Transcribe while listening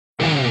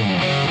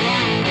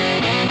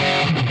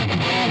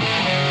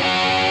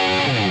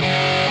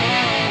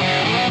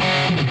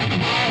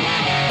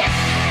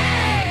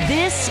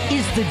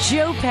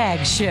Joe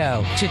Pags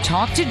Show. To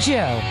talk to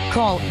Joe,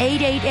 call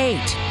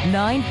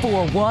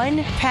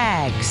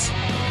 888-941-PAGS.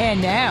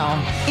 And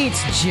now,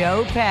 it's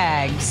Joe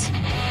Pags.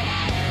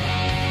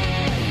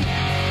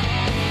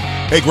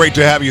 Hey, great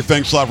to have you.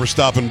 Thanks a lot for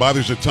stopping by.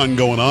 There's a ton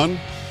going on.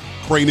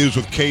 Cray News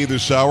with Kay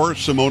this hour.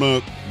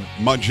 Simona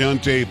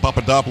Maggiante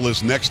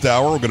Papadopoulos next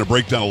hour. We're going to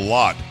break down a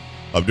lot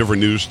of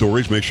different news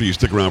stories. Make sure you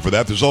stick around for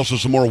that. There's also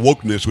some more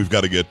wokeness we've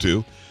got to get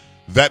to.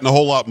 That and a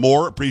whole lot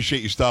more.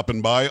 Appreciate you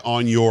stopping by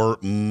on your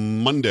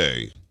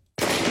Monday.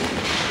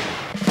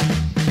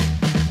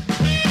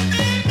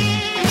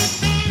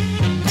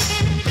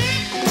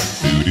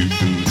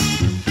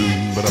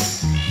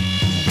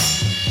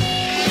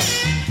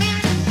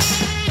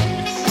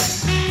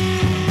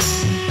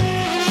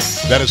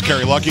 That is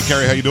Carrie Lucky.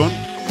 Carrie, how you doing?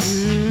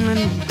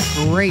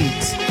 Great.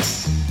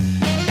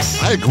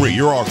 I agree.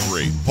 You're all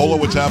great. Polo,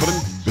 what's happening?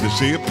 Good to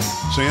see you.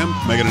 Sam,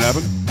 making it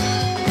happen.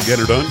 Get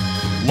her done.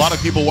 A lot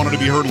of people wanted to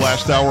be heard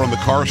last hour on the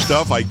car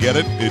stuff. I get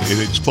it.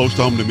 It's close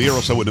to home to me, or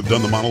else I wouldn't have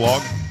done the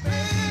monologue.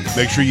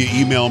 Make sure you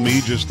email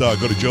me. Just go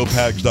to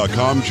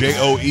joepags.com,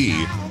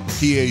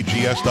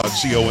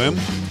 joepags.com.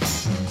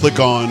 Click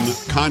on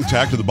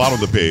contact at the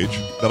bottom of the page.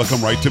 That'll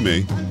come right to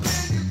me.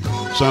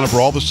 Sign up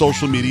for all the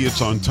social media.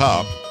 It's on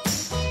top.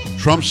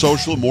 Trump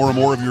Social, more and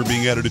more of you are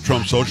being added to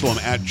Trump Social. I'm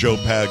at Joe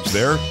Pags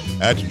there,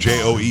 at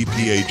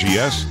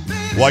JoePags.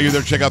 While you're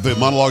there, check out the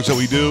monologues that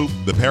we do,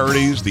 the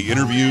parodies, the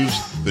interviews,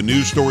 the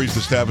news stories the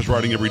staff is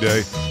writing every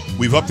day.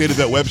 We've updated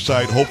that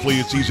website. Hopefully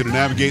it's easy to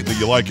navigate, that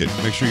you like it.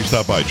 Make sure you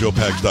stop by,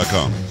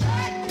 joepags.com.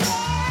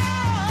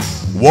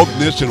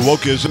 Wokeness and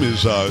wokeism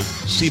is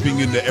seeping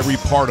into every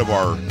part of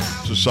our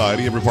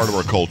society, every part of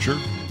our culture.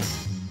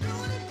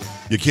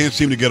 You can't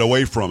seem to get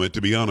away from it,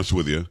 to be honest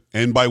with you.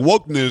 And by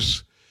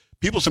wokeness,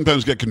 people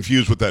sometimes get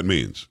confused what that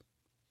means.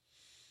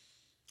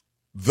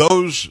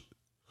 Those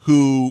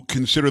who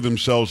consider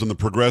themselves on the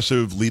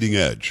progressive leading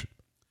edge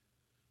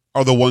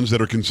are the ones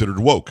that are considered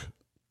woke.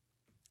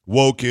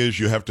 Woke is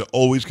you have to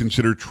always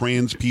consider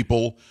trans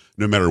people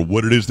no matter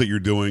what it is that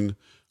you're doing.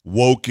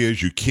 Woke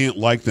is you can't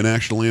like the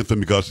national anthem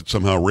because it's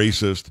somehow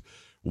racist.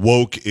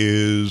 Woke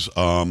is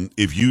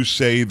if you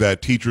say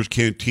that teachers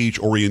can't teach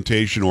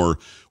orientation or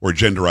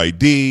gender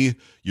ID,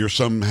 you're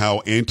somehow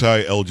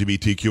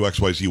anti-LGBTQ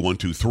XYZ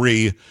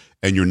 123,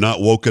 and you're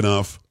not woke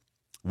enough.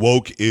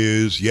 Woke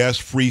is, yes,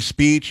 free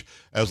speech,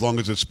 as long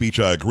as it's speech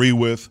I agree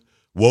with.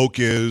 Woke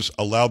is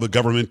allow the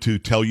government to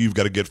tell you you've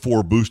got to get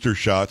 4 booster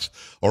shots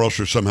or else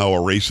you're somehow a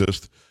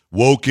racist.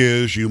 Woke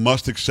is you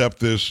must accept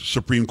this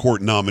Supreme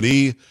Court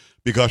nominee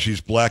because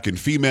she's black and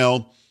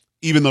female.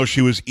 Even though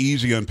she was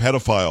easy on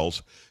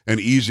pedophiles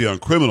and easy on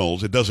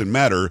criminals, it doesn't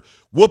matter.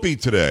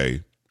 Whoopi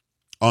today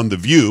on The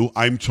View,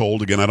 I'm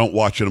told, again, I don't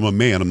watch it. I'm a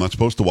man. I'm not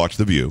supposed to watch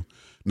The View.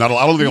 I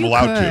don't think I'm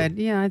allowed to.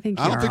 Yeah, I think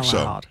you I don't are think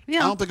allowed. so. Yeah.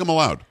 I don't think I'm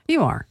allowed.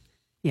 You are.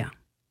 Yeah.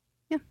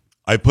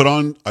 I put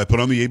on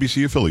the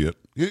ABC affiliate.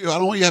 I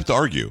don't want you to have to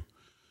argue.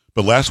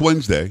 But last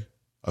Wednesday,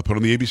 I put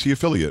on the ABC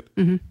affiliate,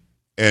 and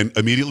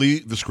immediately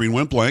the screen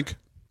went blank.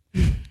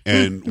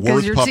 And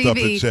words popped up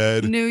that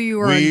said, knew you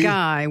were a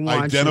guy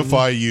watching.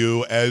 Identify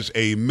you as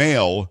a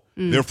male,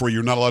 therefore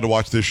you're not allowed to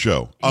watch this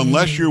show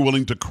unless you're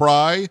willing to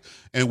cry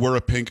and wear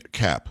a pink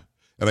cap.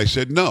 And I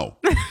said, no.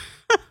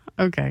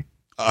 Okay.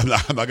 I'm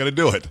not going to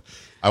do it.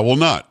 I will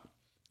not.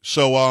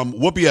 So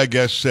Whoopi, I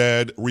guess,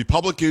 said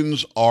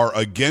Republicans are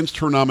against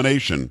her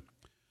nomination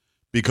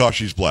because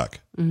she's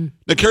black.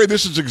 Now, Carrie,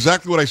 this is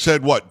exactly what I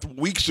said,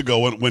 weeks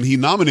ago when he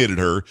nominated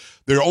her.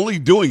 They're only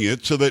doing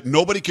it so that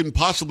nobody can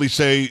possibly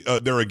say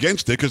they're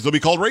against it because they'll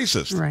be called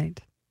racist. Right.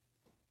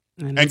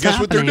 And guess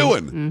what they're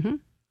doing? Mm-hmm.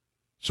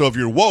 So if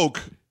you're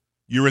woke,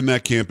 you're in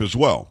that camp as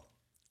well.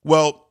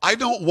 Well, I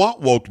don't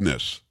want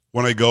wokeness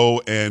when I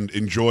go and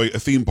enjoy a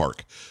theme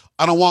park.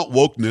 I don't want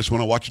wokeness when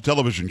I watch a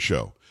television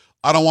show.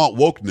 I don't want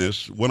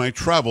wokeness when I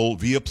travel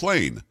via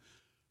plane.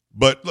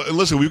 But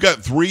listen, we've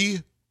got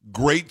 3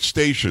 great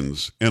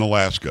stations in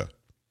Alaska.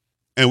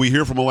 And we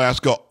hear from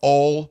Alaska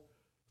all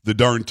the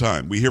darn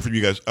time. We hear from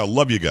you guys. I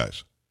love you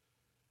guys.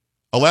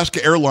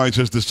 Alaska Airlines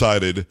has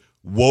decided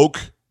woke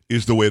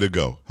is the way to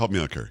go. Help me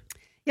out, Carrie.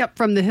 Yep.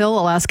 From the Hill,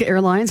 Alaska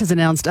Airlines has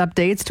announced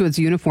updates to its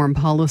uniform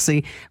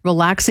policy,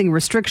 relaxing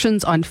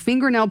restrictions on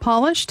fingernail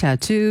polish,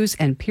 tattoos,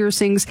 and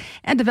piercings,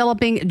 and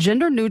developing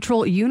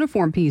gender-neutral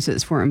uniform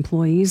pieces for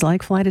employees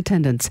like flight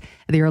attendants.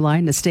 The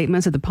airline, in a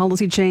statement, said the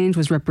policy change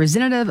was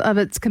representative of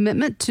its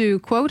commitment to,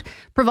 quote,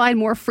 provide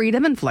more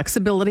freedom and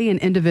flexibility in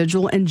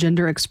individual and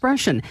gender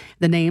expression.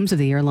 The names of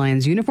the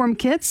airline's uniform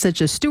kits,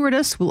 such as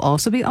stewardess, will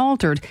also be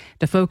altered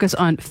to focus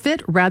on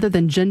fit rather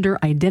than gender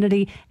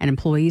identity, and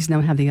employees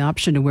now have the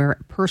option to wear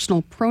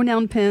personal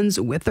pronoun pins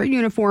with their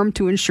uniform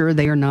to ensure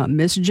they are not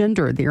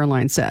misgendered, the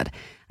airline said.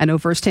 I know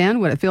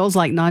firsthand what it feels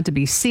like not to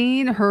be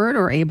seen, heard,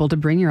 or able to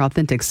bring your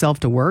authentic self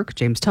to work.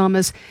 James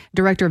Thomas,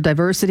 Director of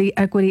Diversity,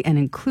 Equity, and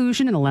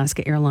Inclusion at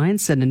Alaska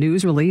Airlines, said in a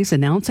news release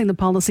announcing the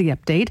policy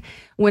update,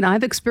 when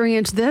I've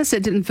experienced this,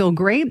 it didn't feel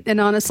great and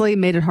honestly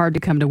made it hard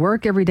to come to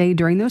work every day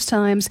during those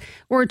times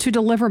or to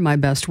deliver my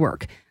best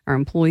work. Our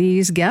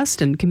employees,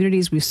 guests, and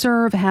communities we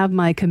serve have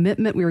my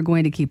commitment. We are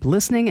going to keep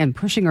listening and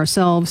pushing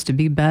ourselves to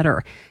be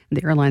better.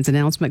 The airline's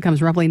announcement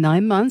comes roughly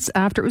 9 months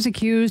after it was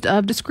accused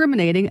of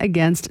discriminating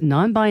against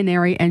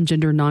non-binary and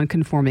gender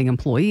non-conforming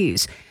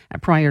employees.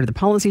 Prior to the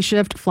policy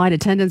shift, flight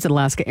attendants at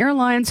Alaska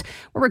Airlines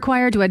were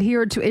required to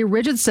adhere to a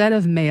rigid set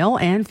of male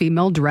and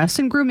female dress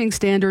and grooming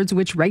standards,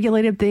 which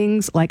regulated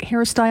things like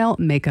hairstyle,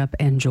 makeup,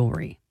 and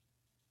jewelry.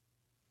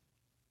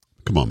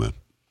 Come on, man.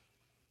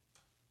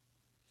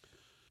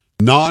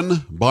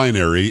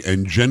 Non-binary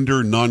and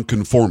gender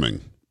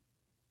non-conforming.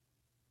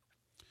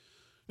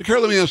 Hey,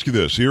 Carol, let me ask you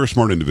this. You're a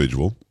smart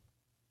individual.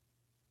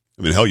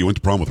 I mean, hell, you went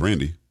to prom with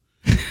Randy.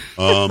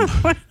 What?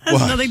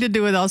 Has nothing to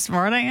do with how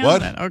smart I am.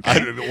 What?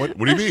 Okay. What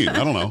do you mean?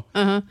 I don't know.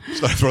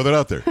 So I throw that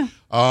out there.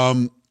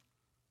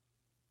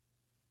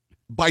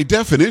 By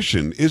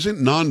definition, isn't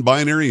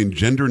non-binary and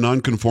gender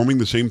non-conforming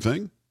the same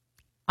thing?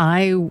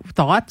 I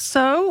thought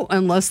so,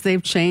 unless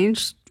they've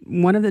changed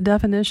one of the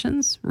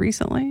definitions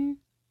recently.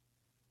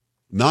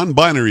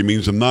 Non-binary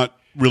means I'm not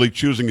really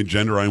choosing a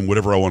gender. I'm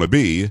whatever I want to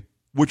be,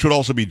 which would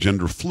also be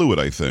gender fluid,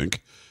 I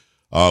think,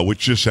 which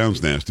just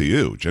sounds nasty.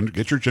 Ew,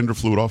 get your gender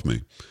fluid off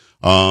me.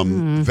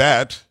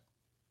 That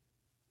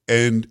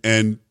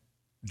and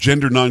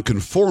gender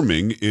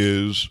non-conforming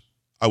is,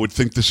 I would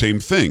think, the same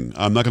thing.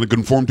 I'm not going to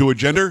conform to a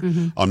gender.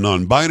 I'm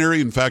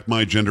non-binary. In fact,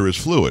 my gender is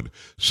fluid.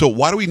 So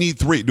why do we need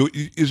three?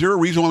 Is there a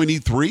reason why we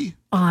need three?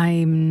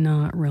 I'm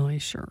not really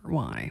sure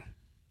why.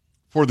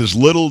 For this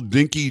little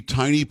dinky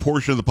tiny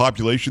portion of the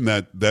population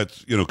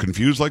that's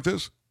confused like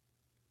this?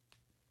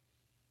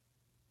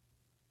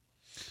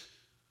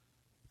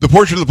 The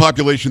portion of the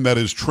population that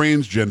is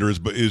transgender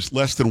is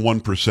less than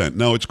 1%.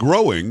 Now, it's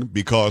growing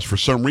because for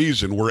some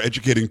reason we're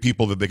educating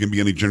people that they can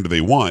be any gender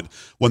they want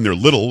when they're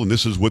little, and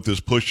this is what this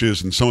push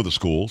is in some of the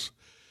schools.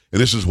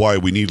 And this is why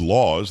we need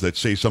laws that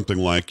say something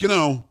like,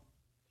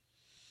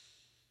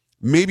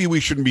 maybe we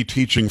shouldn't be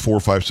teaching 4,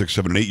 5, 6,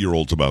 7, and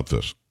 8-year-olds about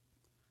this.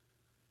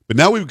 But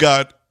now we've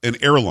got an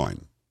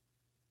airline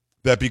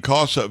that,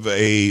 because of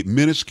a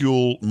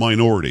minuscule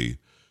minority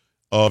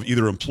of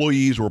either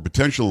employees or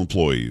potential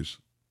employees,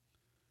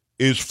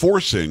 is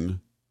forcing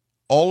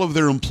all of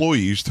their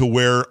employees to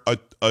wear a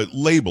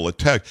label, a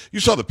tag. You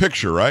saw the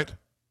picture, right?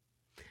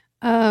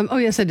 Oh,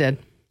 yes, I did.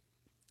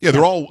 Yeah,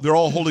 they're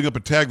all holding up a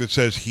tag that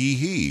says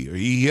he, or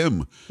he,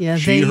 him, yeah,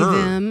 she, they, her.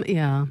 them,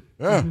 yeah.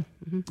 Yeah.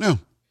 Yeah.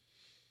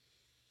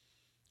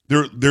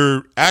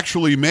 They're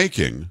actually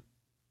making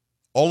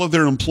all of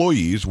their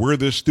employees wear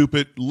this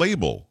stupid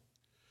label.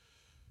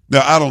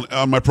 Now,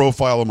 on my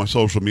profile on my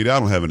social media,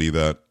 I don't have any of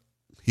that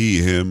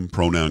he, him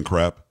pronoun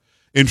crap.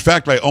 In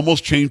fact, I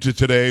almost changed it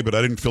today, but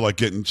I didn't feel like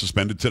getting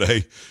suspended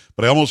today.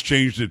 But I almost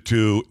changed it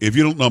to, if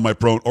you don't know my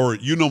or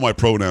you know my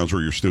pronouns,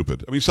 or you're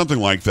stupid. I mean, something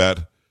like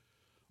that.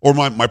 Or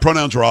my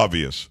pronouns are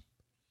obvious.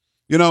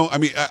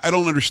 I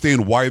don't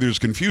understand why there's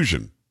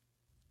confusion.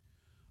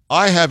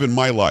 I have in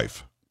my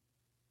life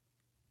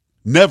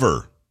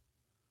never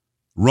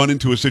run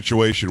into a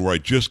situation where I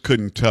just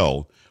couldn't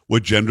tell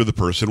what gender the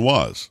person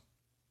was.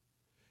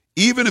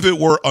 Even if it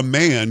were a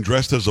man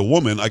dressed as a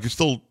woman, I could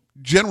still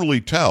generally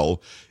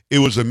tell it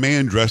was a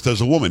man dressed as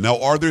a woman. Now,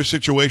 are there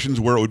situations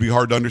where it would be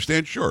hard to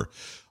understand? Sure.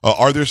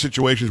 Are there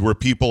situations where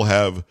people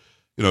have,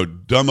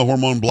 done the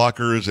hormone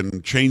blockers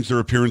and changed their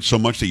appearance so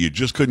much that you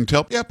just couldn't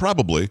tell? Yeah,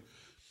 probably.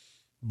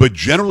 But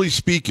generally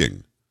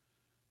speaking,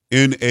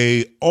 in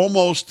a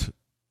almost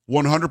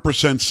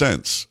 100%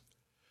 sense,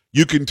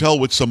 you can tell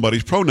what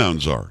somebody's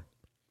pronouns are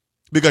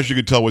because you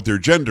can tell what their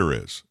gender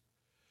is.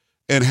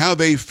 And how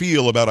they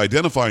feel about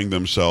identifying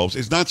themselves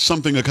is not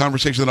a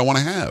conversation that I want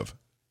to have.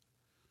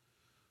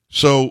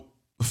 So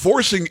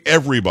forcing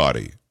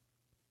everybody,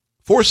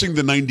 forcing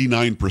the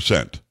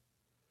 99%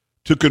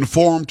 to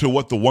conform to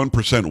what the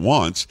 1%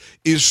 wants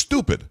is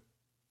stupid.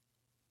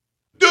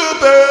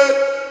 Stupid!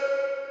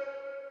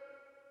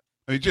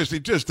 It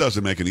just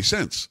doesn't make any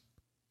sense.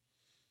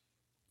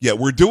 Yet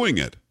we're doing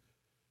it.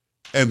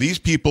 And these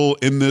people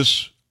in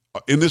this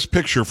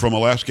picture from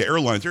Alaska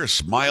Airlines, they're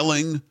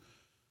smiling,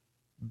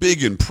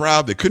 big and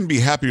proud. They couldn't be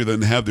happier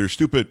than to have their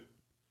stupid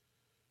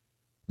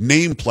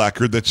name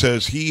placard that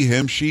says he,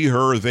 him, she,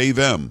 her, they,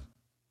 them.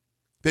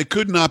 They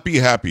could not be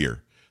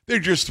happier. They're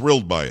just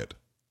thrilled by it.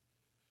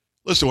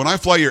 Listen, when I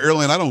fly your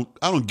airline, I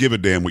don't give a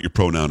damn what your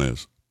pronoun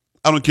is.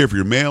 I don't care if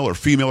you're male or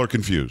female or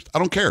confused. I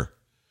don't care.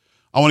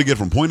 I want to get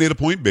from point A to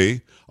point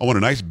B. I want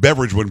a nice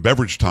beverage when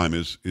beverage time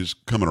is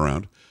coming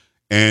around.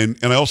 And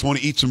I also want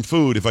to eat some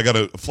food if I got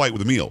a flight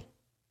with a meal.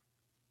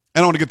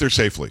 And I want to get there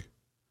safely.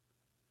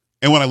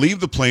 And when I leave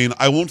the plane,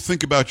 I won't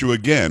think about you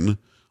again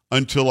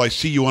until I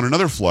see you on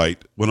another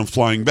flight when I'm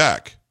flying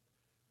back.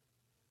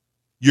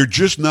 You're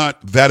just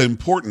not that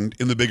important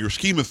in the bigger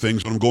scheme of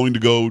things when I'm going to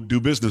go do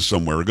business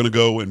somewhere or going to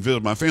go and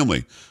visit my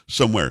family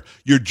somewhere.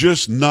 You're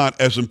just not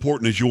as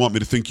important as you want me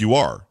to think you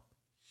are.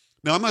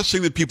 Now, I'm not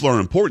saying that people are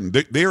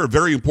important. They are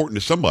very important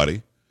to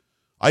somebody.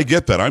 I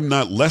get that. I'm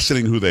not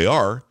lessening who they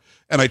are,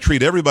 and I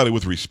treat everybody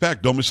with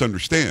respect. Don't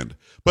misunderstand.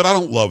 But I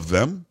don't love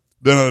them.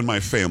 They're not in my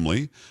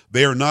family.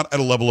 They are not at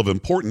a level of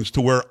importance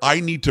to where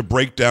I need to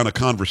break down a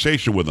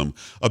conversation with them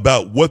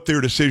about what their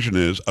decision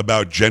is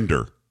about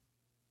gender.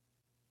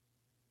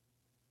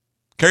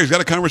 Carrie's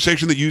got a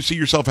conversation that you see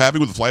yourself having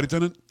with a flight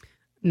attendant?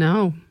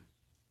 No.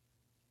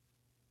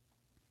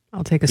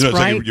 I'll take a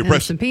Sprite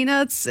and some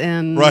peanuts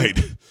and... Right.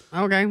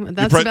 Okay,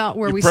 that's about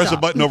where we stop. You press a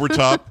button over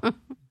top.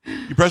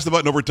 You press the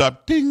button over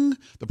top. Ding.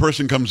 The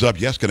person comes up.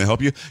 Yes, can I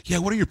help you? Yeah,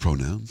 what are your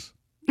pronouns?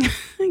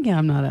 Yeah,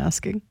 I'm not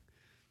asking.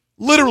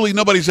 Literally,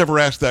 nobody's ever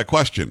asked that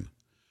question.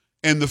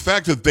 And the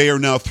fact that they are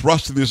now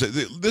thrusting this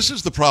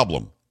is the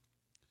problem.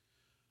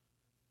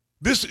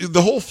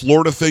 The whole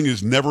Florida thing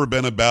has never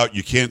been about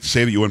you can't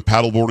say that you went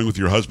paddleboarding with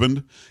your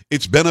husband.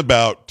 It's been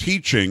about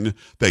teaching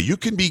that you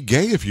can be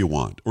gay if you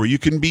want, or you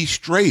can be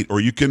straight,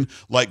 or you can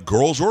like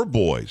girls or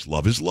boys.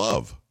 Love is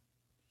love.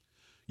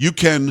 You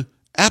can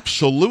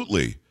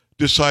absolutely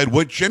decide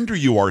what gender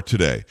you are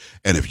today.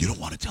 And if you don't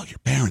want to tell your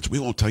parents, we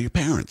won't tell your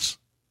parents.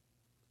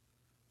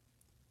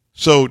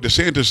 So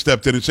DeSantis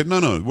stepped in and said,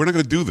 no, we're not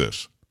going to do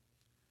this.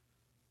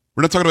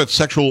 We're not talking about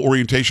sexual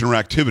orientation or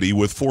activity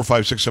with 4,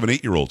 5, 6, 7,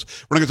 8-year-olds.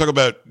 We're not going to talk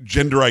about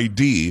gender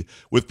ID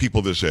with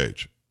people this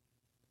age.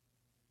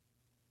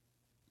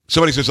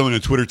 Somebody said something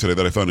on Twitter today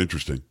that I found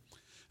interesting,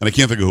 and I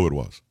can't think of who it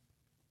was.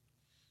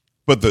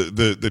 But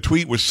the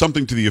tweet was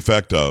something to the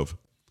effect of,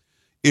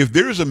 if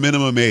there is a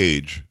minimum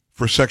age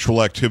for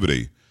sexual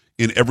activity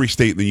in every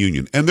state in the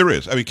union, and there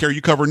is. I mean, Carrie,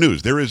 you cover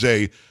news. There is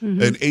an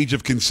age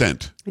of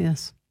consent.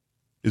 Yes.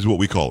 Is what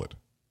we call it.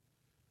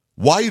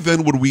 Why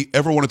then would we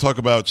ever want to talk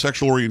about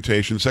sexual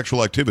orientation,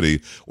 sexual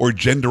activity, or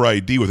gender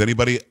ID with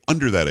anybody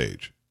under that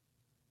age?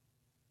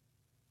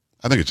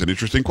 I think it's an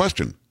interesting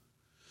question.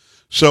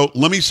 So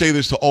let me say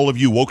this to all of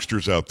you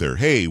wokesters out there.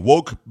 Hey,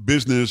 woke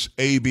business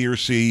A, B, or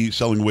C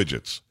selling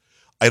widgets.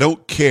 I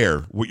don't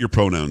care what your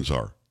pronouns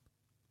are.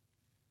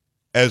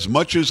 As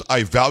much as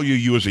I value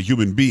you as a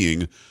human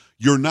being,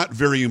 you're not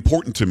very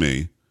important to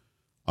me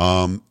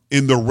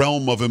in the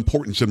realm of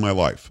importance in my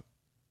life.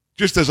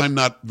 Just as I'm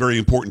not very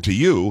important to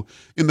you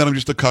in that I'm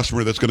just a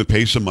customer that's going to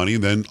pay some money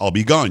and then I'll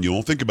be gone. You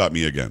won't think about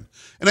me again.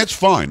 And that's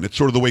fine. That's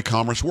sort of the way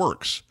commerce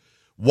works.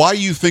 Why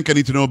you think I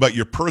need to know about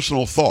your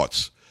personal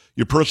thoughts,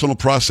 your personal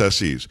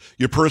processes,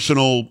 your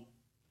personal,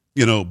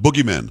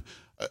 boogeymen?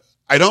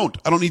 I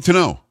don't need to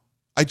know.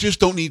 I just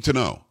don't need to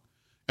know.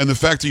 And the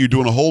fact that you're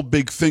doing a whole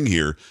big thing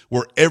here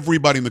where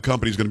everybody in the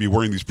company is going to be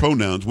wearing these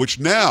pronouns, which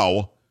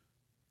now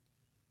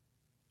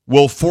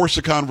will force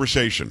a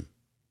conversation,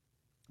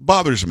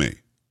 bothers me.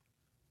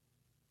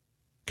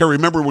 Carrie,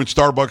 remember when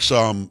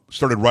Starbucks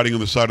started writing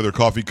on the side of their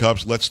coffee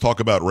cups, "Let's talk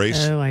about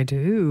race"? Oh, I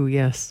do,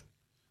 yes.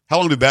 How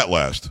long did that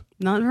last?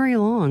 Not very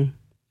long.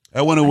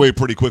 That went away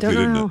pretty quickly,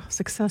 didn't it? How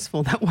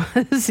successful that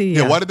was.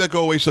 Yeah, why did that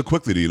go away so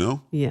quickly, do you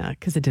know? Yeah,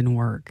 because it didn't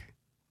work.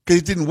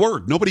 Because it didn't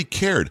work. Nobody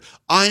cared.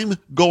 I'm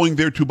going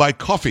there to buy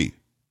coffee.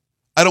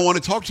 I don't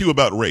want to talk to you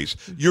about race.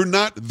 You're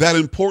not that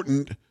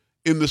important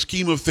in the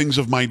scheme of things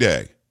of my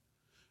day.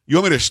 You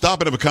want me to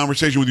stop and have a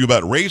conversation with you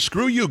about race?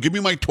 Screw you. Give me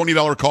my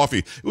 $20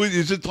 coffee.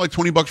 Is it like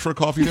 $20 for a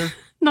coffee there?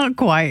 Not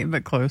quite,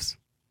 but close.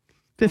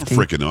 15.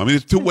 Freaking no. I mean,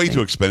 it's way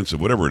too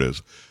expensive, whatever it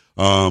is.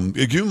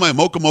 Give me my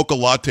mocha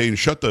latte and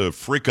shut the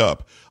frick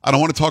up. I don't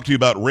want to talk to you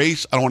about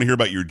race. I don't want to hear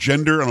about your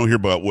gender. I don't want to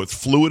hear about what's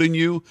fluid in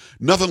you.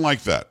 Nothing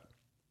like that.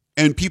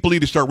 And people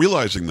need to start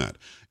realizing that.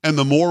 And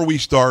the more we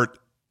start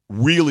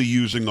really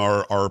using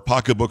our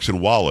pocketbooks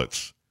and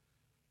wallets,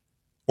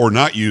 or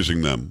not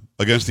using them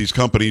against these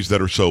companies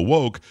that are so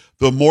woke,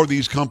 the more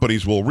these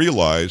companies will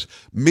realize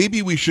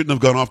maybe we shouldn't have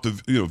gone off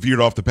veered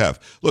off the path.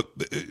 Look,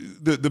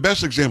 the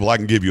best example I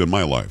can give you in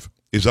my life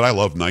is that I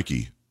love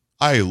Nike.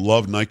 I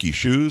love Nike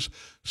shoes,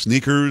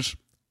 sneakers,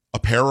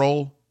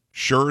 apparel,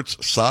 shirts,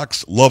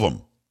 socks, love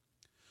them.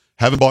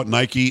 Haven't bought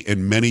Nike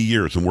in many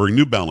years. I'm wearing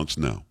New Balance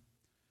now.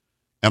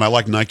 And I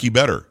like Nike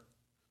better.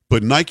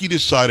 But Nike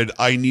decided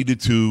I needed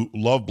to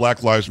love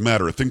Black Lives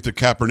Matter, think that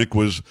Kaepernick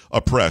was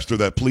oppressed, or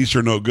that police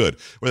are no good,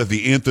 or that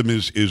the anthem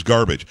is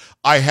garbage.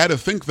 I had to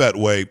think that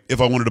way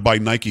if I wanted to buy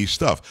Nike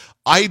stuff.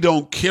 I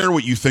don't care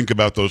what you think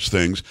about those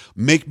things.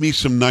 Make me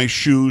some nice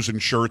shoes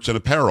and shirts and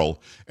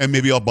apparel, and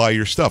maybe I'll buy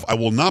your stuff. I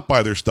will not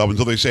buy their stuff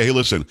until they say, hey,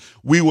 listen,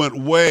 we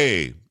went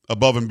way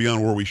above and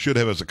beyond where we should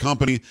have as a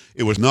company.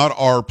 It was not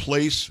our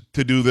place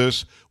to do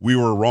this. We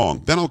were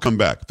wrong. Then I'll come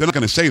back. They're not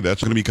going to say that.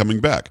 It's going to be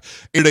coming back.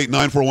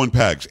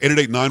 888-941-PAGS,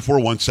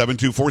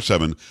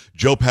 888-941-7247,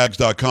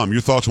 joepags.com. Your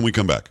thoughts when we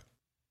come back.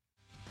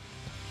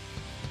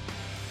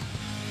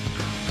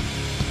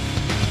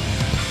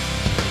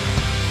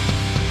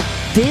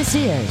 This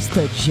is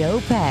the Joe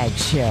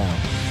Pags Show.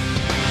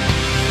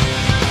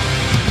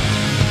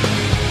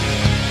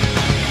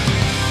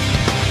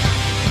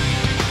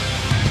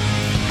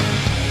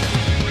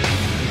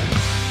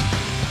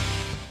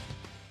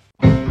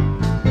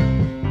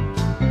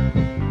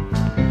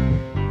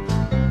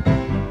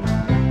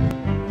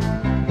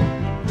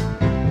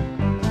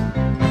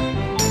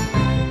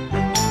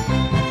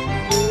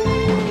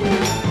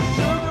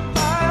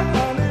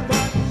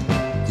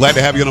 Glad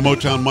to have you on a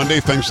Motown Monday.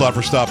 Thanks a lot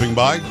for stopping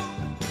by.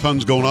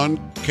 Tons going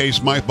on. Kay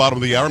Smythe, bottom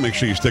of the hour. Make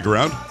sure you stick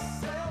around.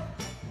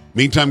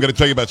 Meantime, I'm going to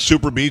tell you about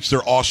Super Beets.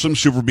 They're awesome.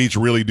 Super Beets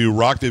really do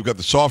rock. They've got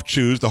the soft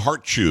chews, the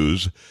heart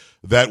chews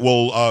that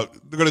will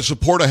they're going to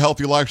support a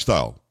healthy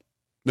lifestyle.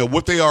 Now,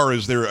 what they are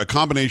is they're a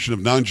combination of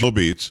non-GMO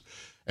beets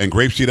and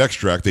grapeseed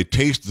extract. They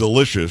taste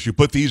delicious. You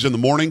put these in the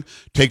morning,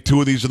 take 2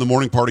 of these in the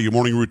morning, part of your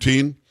morning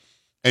routine,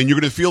 and you're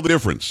going to feel the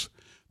difference.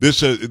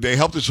 They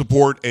help to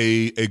support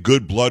a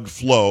good blood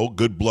flow,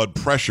 good blood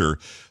pressure.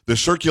 The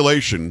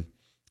circulation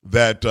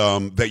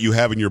that you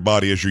have in your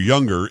body as you're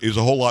younger is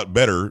a whole lot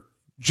better,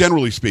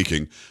 generally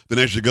speaking, than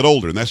as you get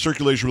older. And that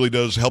circulation really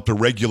does help to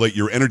regulate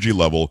your energy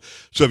level.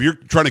 So if you're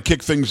trying to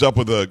kick things up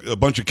with a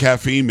bunch of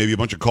caffeine, maybe a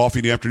bunch of coffee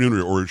in the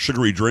afternoon or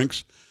sugary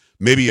drinks,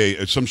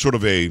 maybe some sort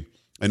of an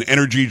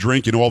energy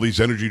drink, all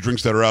these energy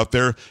drinks that are out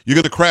there, you're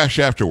going to crash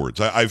afterwards.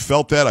 I've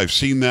felt that. I've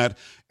seen that.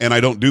 And I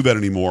don't do that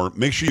anymore.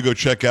 Make sure you go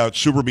check out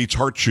Super Beets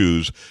Heart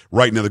Chews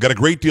right now. They've got a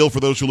great deal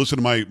for those who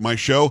listen to my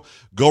show.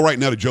 Go right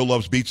now to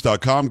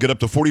joelovesbeats.com. Get up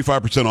to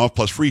 45% off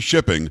plus free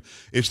shipping.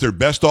 It's their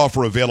best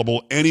offer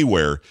available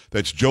anywhere.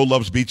 That's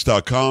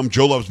joelovesbeats.com.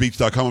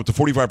 joelovesbeats.com, up to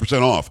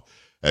 45% off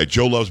at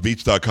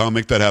joelovesbeats.com.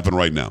 Make that happen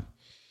right now.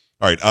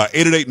 All right,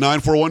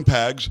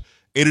 888-941-PAGS,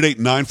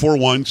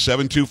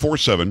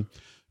 888-941-7247,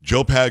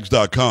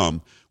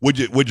 joepags.com.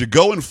 Would you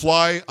go and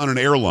fly on an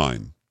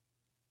airline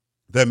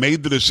that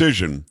made the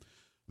decision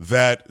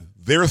that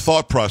their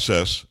thought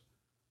process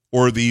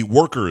or the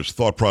workers'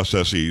 thought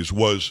processes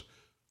was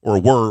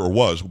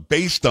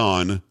based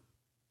on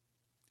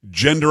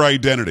gender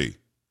identity?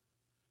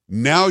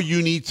 Now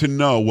you need to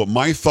know what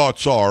my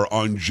thoughts are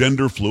on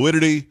gender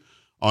fluidity,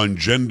 on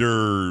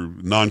gender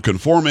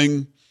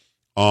nonconforming,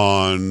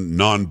 on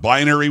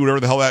non-binary, whatever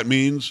the hell that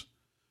means.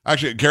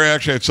 Actually, Gary,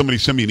 had somebody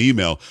send me an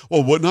email.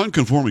 Well, what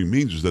non-conforming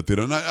means is that they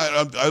don't.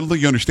 I don't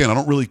think you understand. I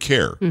don't really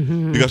care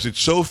because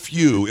it's so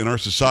few in our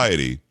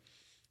society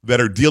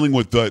that are dealing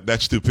with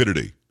that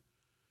stupidity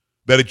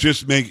that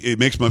it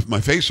makes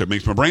my face hurt,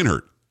 makes my brain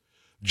hurt.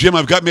 Jim,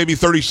 I've got maybe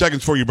 30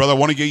 seconds for you, brother. I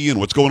want to get you in.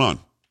 What's going on?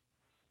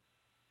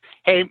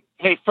 Hey.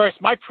 First,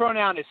 my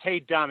pronoun is "Hey,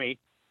 dummy."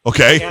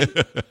 Okay.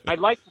 And I'd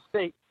like to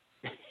say,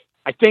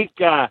 I think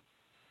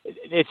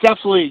it's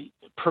absolutely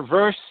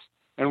perverse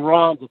and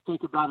wrong to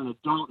think about an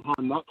adult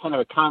having that kind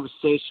of a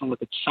conversation with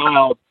a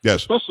child,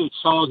 yes, especially a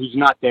child who's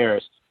not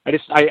theirs.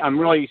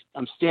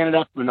 I'm standing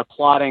up and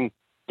applauding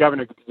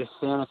Governor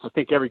DeSantis. I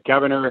think every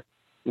governor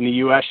in the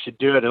U.S. should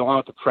do it, along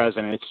with the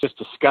president. It's just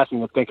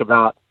disgusting to think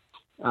about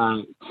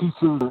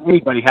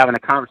anybody having a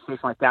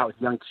conversation like that with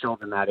young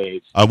children that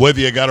age. I'm with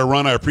you. I got to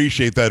run. I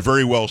appreciate that.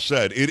 Very well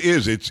said. It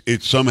is.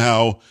 It's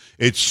somehow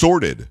it's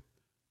sordid.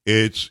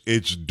 It's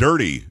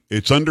dirty.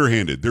 It's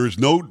underhanded. There is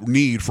no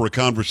need for a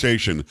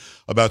conversation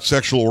about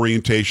sexual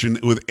orientation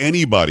with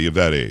anybody of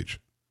that age.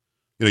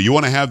 You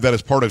want to have that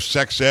as part of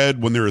sex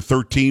ed when they're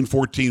 13,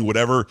 14,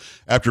 whatever,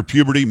 after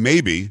puberty,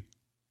 maybe.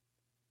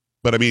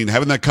 But I mean,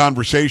 having that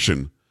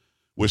conversation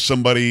with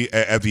somebody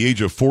at the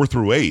age of 4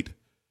 through 8,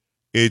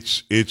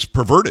 it's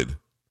perverted.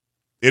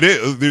 It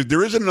is.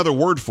 There isn't another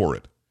word for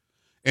it.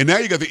 And now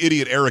you got the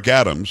idiot Eric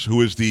Adams,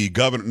 who is the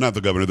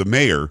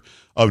mayor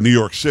of New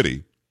York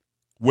City,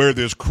 where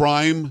there's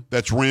crime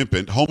that's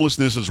rampant,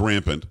 homelessness is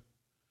rampant,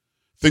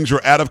 things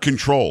are out of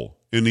control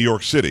in New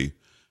York City.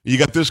 You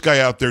got this guy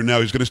out there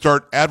now, he's going to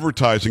start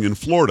advertising in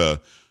Florida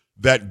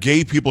that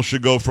gay people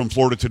should go from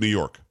Florida to New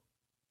York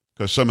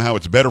because somehow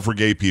it's better for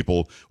gay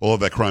people, all of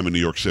that crime in New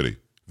York City.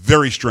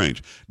 Very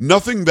strange.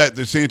 Nothing that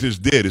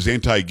DeSantis did is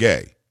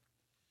anti-gay.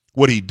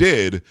 What he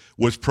did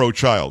was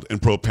pro-child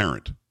and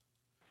pro-parent.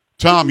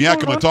 Tom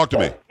Yakima, talk to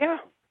me. Yeah,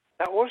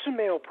 that was a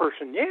male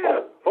person,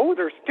 yeah. Oh,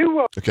 there's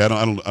 2 Okay, I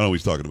don't know what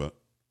he's talking about.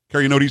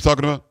 Carrie, you know what he's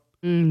talking about?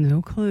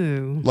 No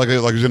clue. Like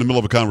he's in the middle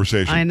of a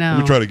conversation. I know.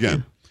 Let me try it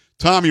again.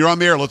 Tom, you're on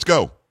the air. Let's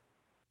go.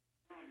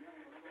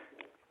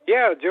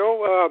 Yeah,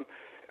 Joe.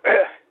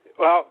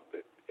 Well,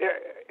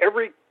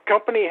 every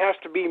company has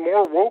to be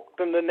more woke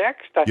than the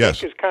next, I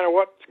think is kind of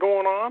what's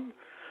going on.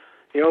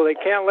 They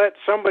can't let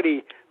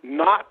somebody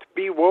not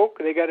be woke.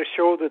 They got to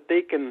show that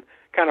they can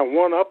kind of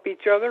one-up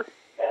each other.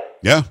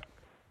 Yeah,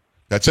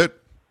 that's it.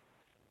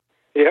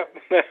 Yep,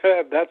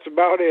 that's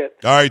about it.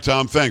 All right,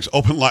 Tom, thanks.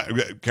 Open line.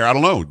 I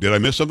don't know. Did I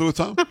miss something with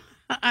Tom?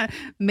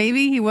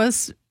 Maybe he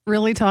was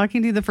really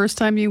talking to you the first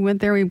time you went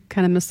there. We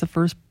kind of missed the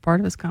first part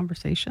of his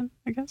conversation,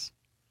 I guess.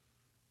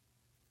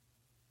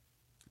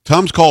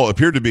 Tom's call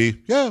appeared to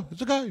be, yeah,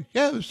 it's a guy.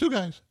 Yeah, there's 2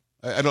 guys.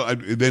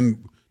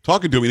 Then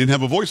talking to him, he didn't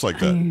have a voice like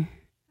that.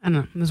 I don't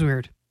know. It was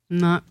weird.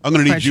 I'm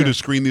going to need you to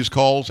screen these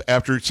calls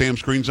after Sam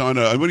screens on.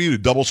 I'm going to need a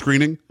double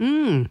screening.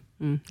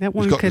 That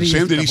one could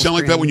Sam, did he sound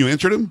like that when you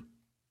answered him?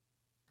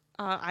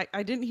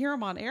 I didn't hear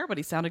him on air, but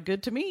he sounded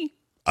good to me.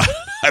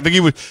 I think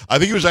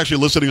he was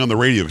actually listening on the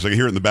radio because I could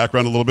hear it in the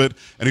background a little bit,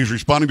 and he was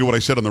responding to what I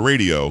said on the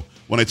radio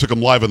when I took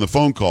him live on the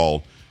phone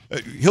call.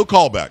 He'll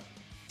call back.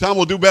 Tom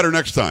will do better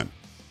next time.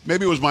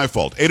 Maybe it was my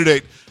fault.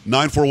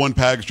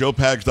 888-941-PAGS,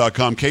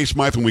 joepags.com. Kay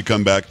Smythe when we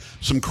come back.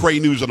 Some cray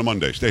news on a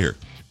Monday. Stay here.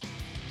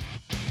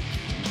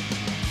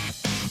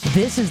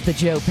 This is the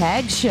Joe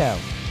Pags Show.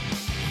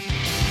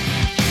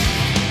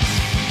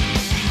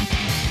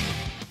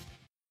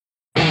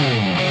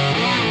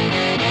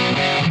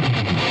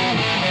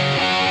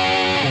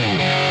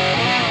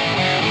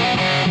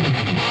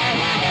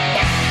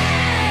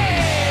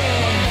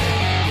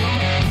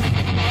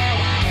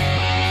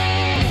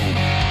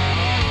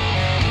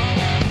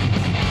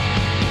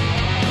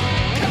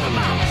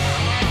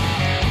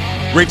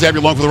 Great to have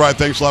you along for the ride.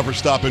 Thanks a lot for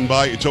stopping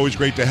by. It's always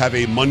great to have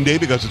a Monday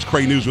because it's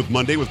Cray News with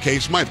Monday with Kay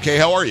Smythe. Kay,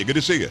 how are you? Good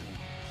to see you.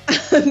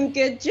 I'm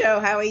good,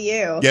 Joe. How are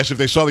you? Yes, if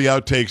they saw the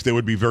outtakes, they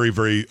would be very,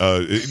 very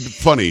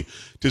funny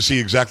to see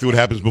exactly what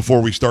happens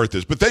before we start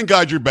this. But thank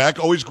God you're back.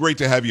 Always great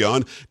to have you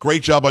on.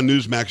 Great job on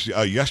Newsmax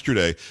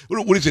yesterday.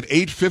 What is it,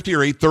 8:50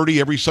 or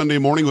 8:30 every Sunday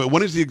morning?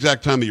 When is the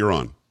exact time that you're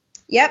on?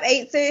 Yep,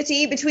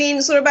 8:30,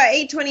 between sort of about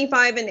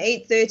 8:25 and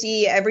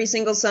 8:30 every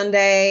single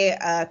Sunday.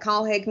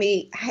 Carl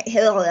Higbee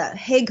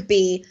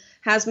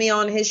has me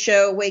on his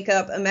show, Wake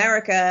Up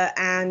America,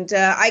 and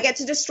I get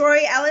to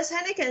destroy Alice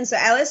Hennigan. So,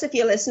 Alice, if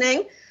you're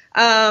listening,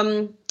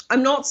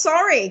 I'm not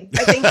sorry.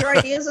 I think your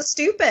ideas are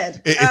stupid.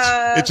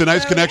 It's a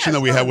nice connection that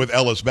we had with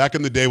Ellis. Back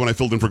in the day when I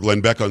filled in for Glenn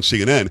Beck on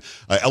CNN,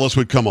 Ellis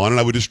would come on and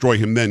I would destroy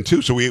him then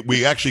too. So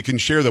we actually can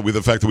share that with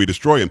the fact that we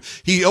destroy him.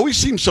 He always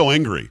seems so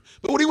angry.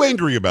 But what are you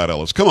angry about,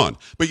 Ellis? Come on.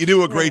 But you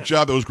do a great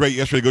job. That was great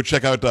yesterday. Go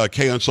check out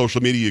Kay on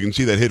social media. You can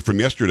see that hit from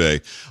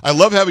yesterday. I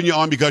love having you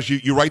on because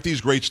you write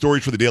these great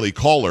stories for the Daily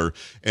Caller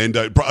and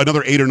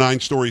another 8 or 9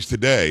 stories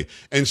today.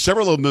 And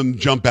several of them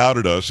jump out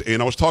at us.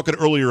 And I was talking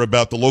earlier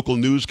about the local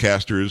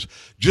newscasters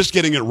just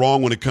getting it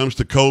wrong when it comes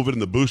to COVID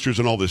and the boosters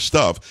and all this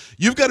stuff.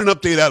 You've got an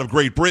update out of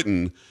Great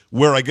Britain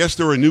where I guess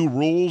there are new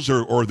rules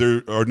or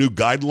there are new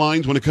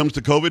guidelines when it comes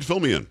to COVID. Fill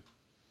me in.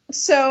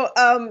 So,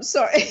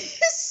 sorry.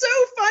 It's so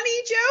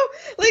funny, Joe.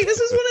 Like, this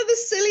is one of the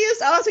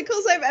silliest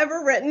articles I've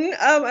ever written.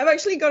 I've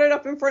actually got it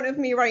up in front of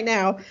me right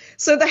now.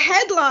 So the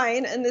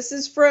headline, and this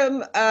is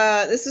from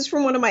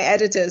one of my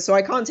editors, so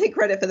I can't take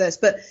credit for this,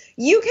 but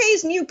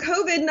UK's new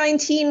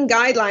COVID-19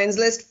 guidelines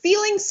list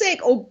feeling sick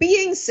or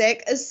being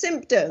sick as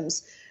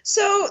symptoms.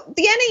 So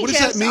the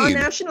NHS are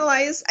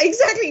nationalized.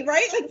 Exactly,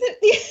 right? Like the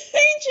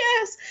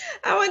NHS,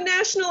 our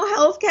national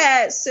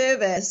healthcare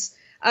service,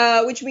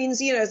 which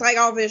means, it's like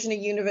our version of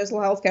universal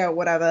healthcare or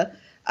whatever.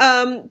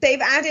 They've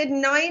added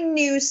 9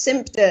 new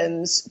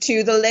symptoms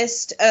to the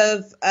list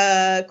of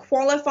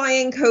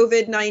qualifying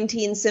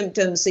COVID-19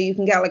 symptoms, so you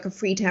can get like a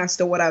free test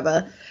or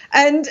whatever.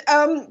 And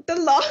the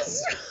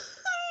last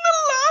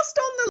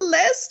on the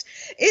list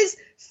is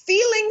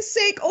feeling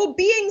sick or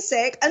being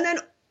sick, and then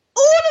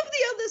all of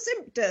the other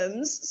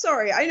symptoms,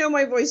 sorry, I know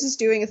my voice is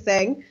doing a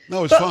thing.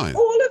 No, it's fine.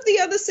 All of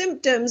the other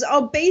symptoms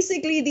are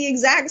basically the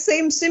exact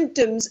same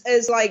symptoms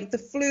as like the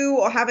flu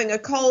or having a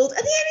cold. And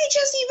the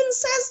NHS even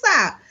says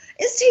that.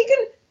 It's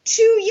taken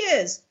 2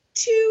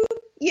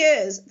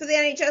 years for the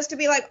NHS to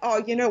be like,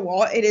 oh, you know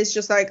what? It is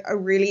just like a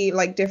really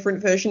like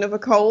different version of a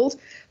cold.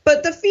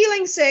 But the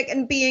feeling sick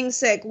and being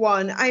sick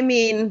one, I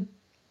mean,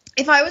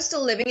 if I was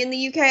still living in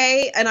the UK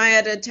and I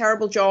had a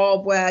terrible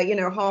job where,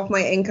 half my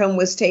income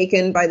was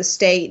taken by the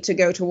state to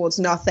go towards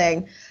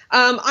nothing,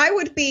 I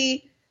would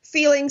be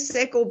feeling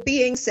sick or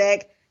being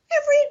sick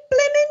every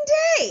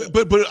blimmin' day.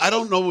 But I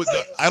don't know.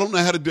 I don't know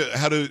how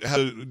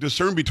to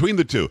discern between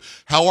the two.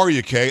 How are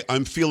you, Kay?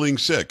 I'm feeling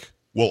sick.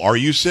 Well, are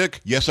you sick?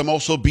 Yes, I'm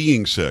also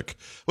being sick.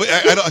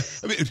 I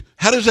mean,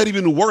 how does that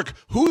even work?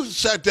 Who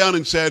sat down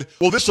and said,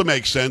 well, this will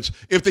make sense.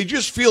 If they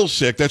just feel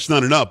sick, that's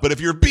not enough. But if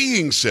you're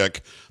being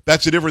sick,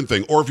 that's a different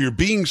thing. Or if you're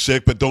being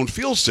sick but don't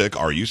feel sick,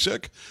 are you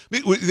sick?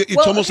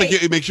 It's almost like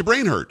it makes your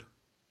brain hurt.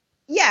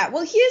 Yeah,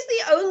 well, here's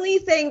the only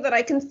thing that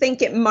I can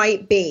think it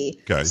might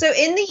be. Okay. So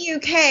in the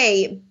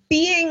UK,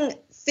 being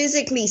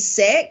physically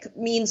sick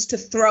means to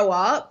throw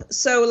up.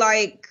 So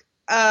like,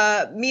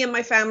 me and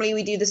my family,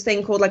 we do this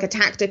thing called like a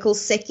tactical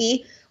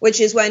sickie, which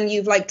is when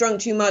you've like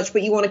drunk too much,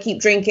 but you want to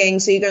keep drinking.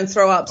 So you go and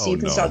throw up so you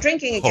can start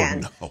drinking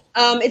again. Oh,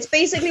 no. It's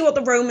basically what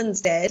the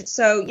Romans did.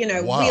 So,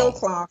 Wow. Real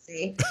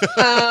classy.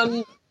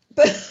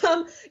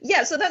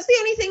 Yeah, so that's the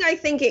only thing I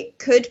think it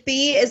could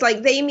be is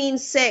like they mean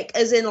sick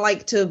as in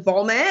like to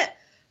vomit.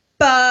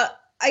 But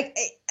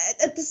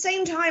at the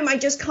same time, I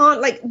just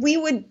can't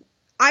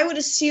I would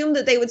assume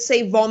that they would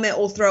say vomit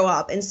or throw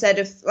up instead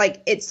of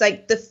like, it's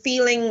like the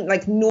feeling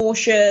like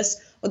nauseous,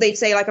 or they'd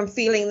say like, I'm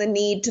feeling the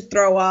need to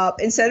throw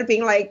up instead of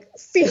being like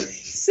feeling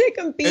sick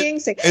and being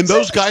sick. And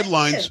those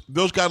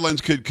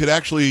guidelines could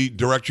actually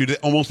direct you to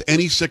almost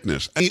any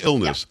sickness, any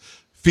illness,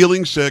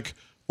 feeling sick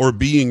or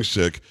being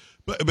sick.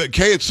 But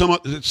Kay, at some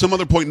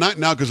other point, not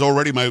now, because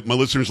already my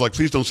listeners are like,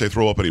 please don't say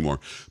throw up anymore.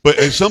 But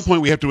at some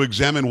point, we have to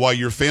examine why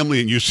your family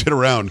and you sit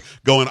around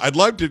going, I'd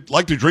like to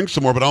drink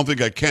some more, but I don't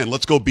think I can.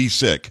 Let's go be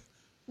sick.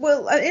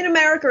 Well, in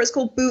America, it's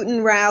called boot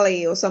and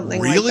rally or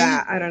something like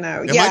that. I don't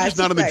know. Am I just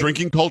not in the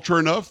drinking culture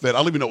enough that I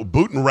don't even know?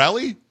 Boot and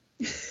rally?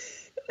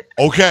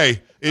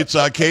 Okay. It's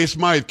Kay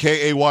Smythe,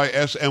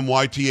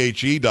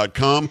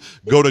 KAYSMYTHE.com.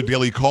 Go to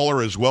Daily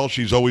Caller as well.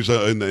 She's always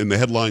in the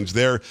headlines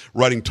there,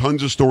 writing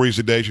tons of stories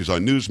a day. She's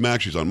on Newsmax.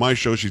 She's on my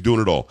show. She's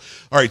doing it all.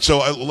 All right, so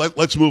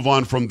let's move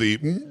on from the,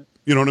 you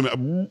know what I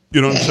mean?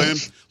 You know what I'm saying?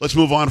 Let's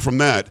move on from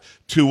that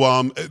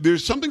to,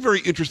 there's something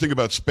very interesting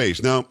about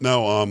space. Now,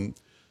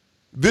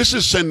 this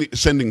is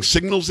sending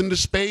signals into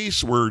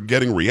space. We're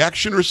getting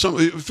reaction or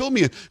something. Fill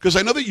me in, because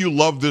I know that you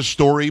love this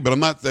story, but I'm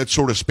not that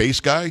sort of space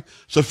guy.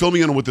 So fill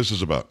me in on what this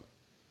is about.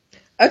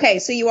 Okay,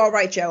 so you are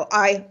right, Joe.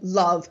 I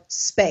love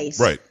space.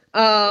 Right.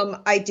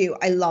 I do.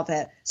 I love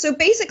it. So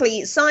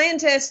basically,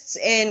 scientists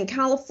in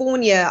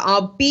California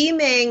are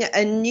beaming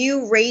a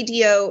new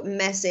radio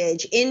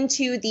message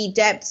into the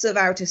depths of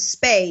outer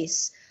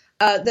space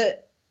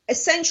that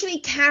essentially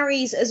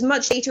carries as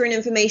much data and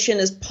information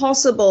as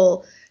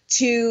possible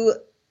to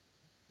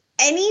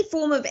any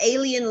form of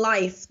alien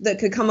life that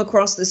could come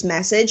across this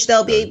message.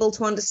 They'll be able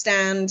to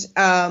understand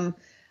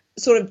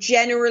sort of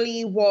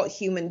generally what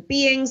human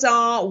beings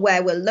are,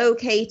 where we're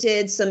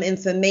located, some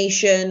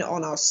information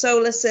on our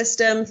solar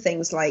system,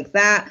 things like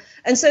that.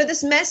 And so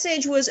this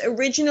message was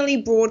originally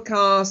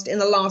broadcast in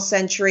the last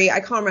century. I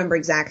can't remember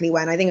exactly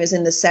when. I think it was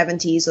in the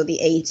 70s or the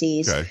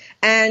 80s. Okay.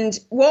 And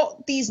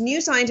what these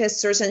new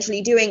scientists are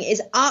essentially doing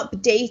is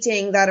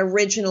updating that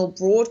original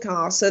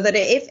broadcast so that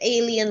if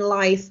alien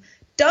life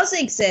does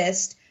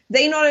exist,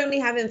 they not only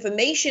have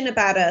information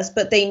about us,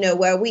 but they know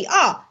where we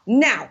are.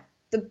 Now,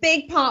 the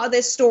big part of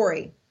this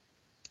story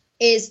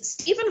is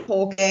Stephen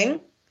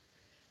Hawking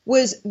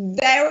was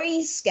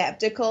very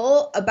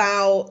skeptical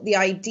about the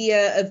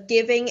idea of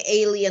giving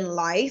alien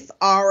life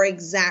our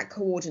exact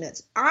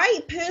coordinates.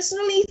 I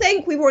personally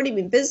think we've already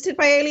been visited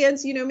by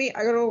aliens. You know me,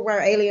 I could talk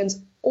about aliens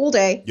all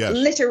day,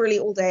 literally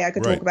all day I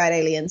could talk about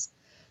aliens.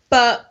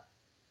 But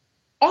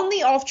on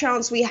the off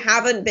chance we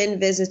haven't been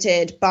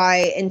visited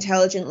by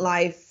intelligent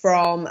life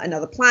from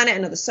another planet,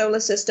 another solar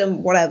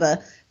system,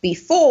 whatever,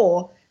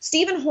 before,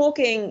 Stephen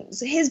Hawking,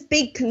 his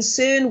big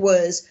concern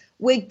was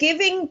we're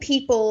giving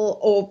people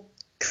or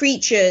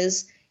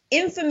creatures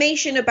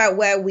information about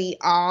where we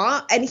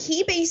are. And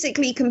he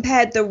basically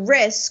compared the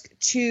risk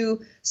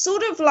to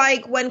sort of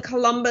like when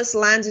Columbus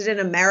landed in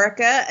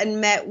America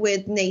and met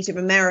with Native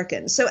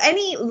Americans. So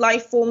any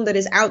life form that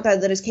is out there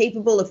that is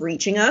capable of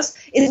reaching us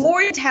is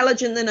more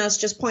intelligent than us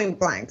just point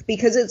blank,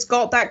 because it's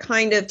got that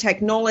kind of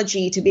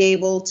technology to be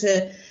able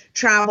to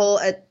travel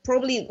at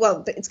probably,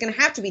 well, it's going to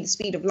have to be the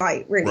speed of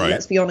light, really,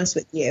 let's be honest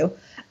with you.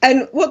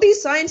 And what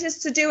these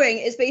scientists are doing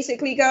is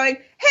basically going,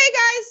 hey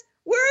guys,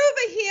 we're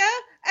over here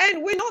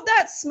and we're not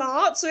that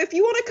smart, so if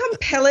you want to come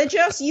pillage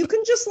us, you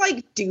can just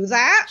like do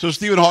that. So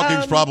Stephen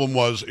Hawking's problem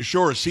was,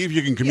 sure, see if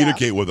you can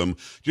communicate with them,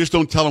 just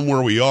don't tell them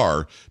where we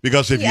are,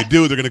 because if you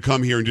do, they're going to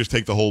come here and just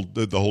take the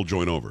whole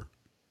joint over.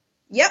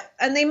 Yep,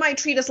 and they might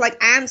treat us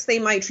like ants, they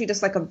might treat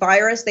us like a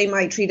virus, they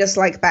might treat us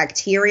like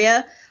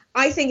bacteria.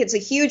 I think it's a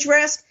huge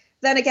risk.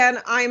 Then again,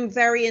 I'm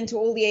very into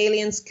all the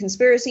aliens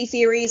conspiracy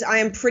theories. I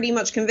am pretty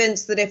much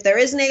convinced that if there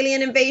is an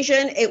alien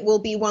invasion, it will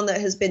be one that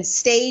has been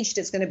staged.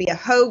 It's going to be a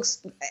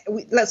hoax.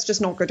 Let's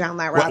just not go down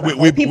that rabbit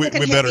hole. People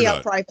can hit me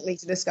up privately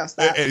to discuss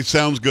that. It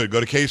sounds good. Go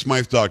to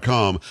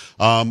ksmythe.com.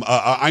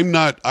 I'm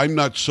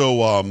not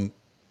so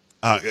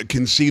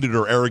conceited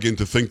or arrogant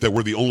to think that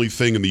we're the only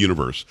thing in the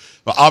universe.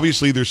 But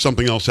obviously, there's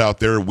something else out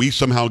there. We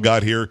somehow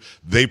got here.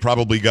 They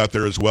probably got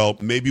there as well.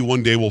 Maybe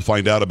one day we'll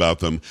find out about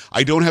them.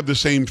 I don't have the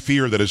same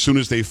fear that as soon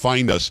as they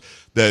find us,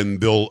 then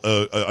they'll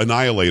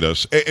annihilate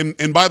us.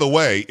 And by the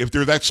way, if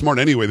they're that smart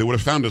anyway, they would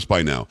have found us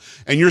by now.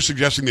 And you're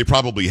suggesting they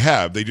probably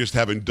have. They just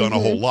haven't done a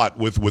whole lot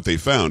with what they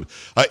found.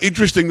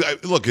 Interesting.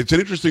 Look, it's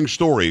an interesting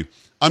story.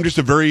 I'm just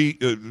a very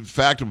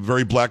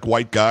very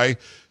black-white guy.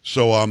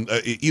 So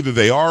either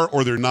they are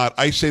or they're not.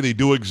 I say they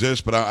do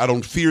exist, but I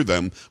don't fear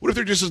them. What if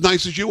they're just as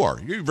nice as you are?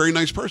 You're a very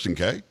nice person,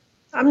 Kay.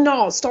 I'm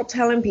not. Stop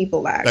telling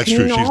people that. That's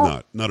true. She's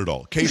not at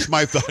all.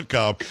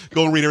 ksmythe.com.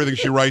 Go and read everything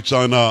she writes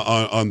on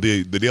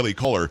the Daily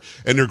Caller.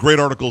 And there are great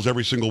articles,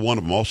 every single one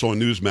of them, also on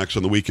Newsmax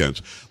on the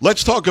weekends.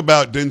 Let's talk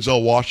about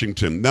Denzel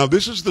Washington. Now,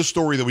 this is the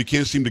story that we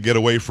can't seem to get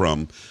away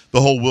from,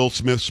 the whole Will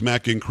Smith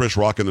smacking Chris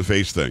Rock in the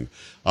face thing.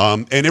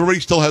 And everybody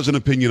still has an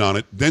opinion on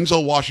it.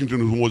 Denzel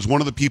Washington was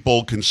one of the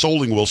people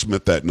consoling Will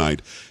Smith that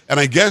night. And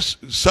I guess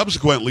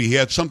subsequently he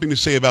had something to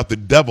say about the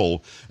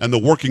devil and the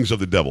workings of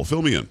the devil.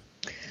 Fill me in.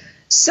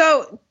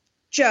 So,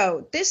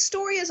 Joe, this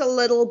story is a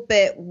little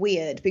bit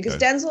weird because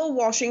Denzel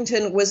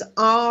Washington was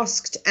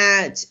asked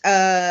at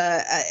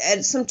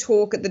some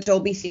talk at the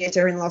Dolby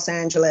Theater in Los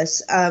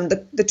Angeles.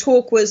 The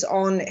talk was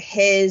on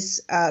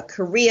his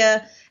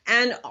career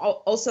and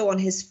also on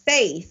his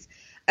faith.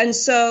 And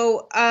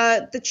so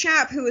the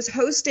chap who was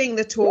hosting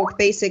the talk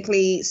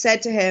basically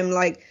said to him,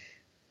 like,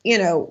 you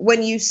know,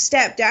 when you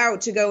stepped out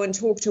to go and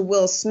talk to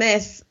Will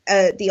Smith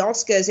at the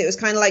Oscars, it was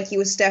kind of like you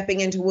were stepping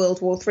into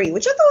World War III,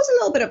 which I thought was a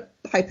little bit of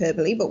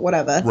hyperbole, but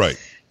whatever. Right.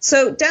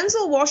 So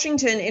Denzel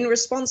Washington, in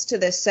response to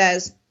this,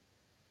 says,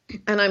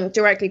 and I'm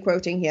directly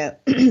quoting here,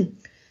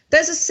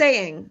 there's a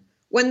saying,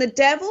 when the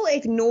devil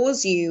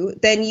ignores you,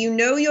 then you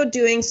know you're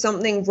doing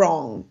something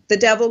wrong. The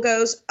devil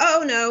goes,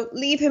 oh no,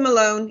 leave him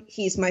alone.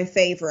 He's my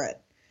favorite.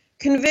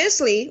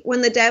 Conversely,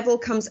 when the devil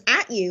comes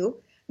at you,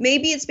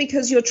 maybe it's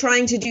because you're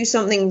trying to do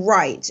something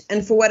right,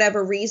 and for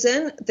whatever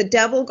reason, the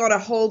devil got a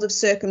hold of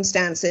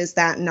circumstances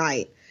that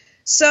night.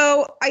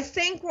 So I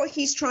think what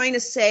he's trying to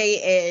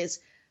say is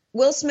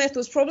Will Smith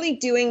was probably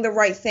doing the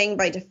right thing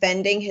by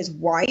defending his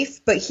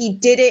wife, but he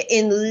did it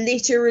in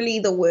literally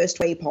the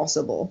worst way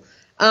possible.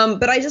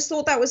 But I just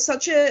thought that was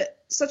such a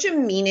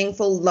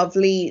meaningful,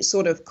 lovely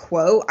sort of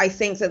quote. I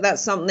think that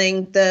that's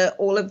something that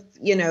all of,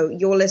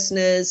 your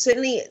listeners,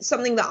 certainly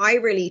something that I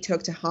really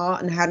took to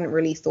heart and hadn't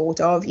really thought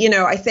of.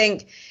 I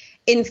think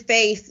in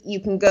faith, you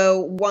can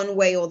go one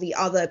way or the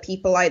other.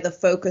 People either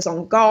focus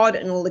on God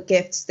and all the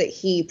gifts that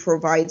he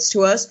provides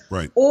to us,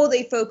 right, or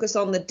they focus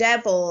on the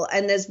devil.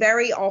 And there's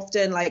very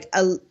often like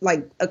a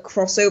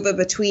crossover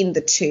between the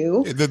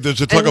two.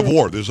 There's a tug of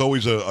war. There's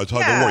always a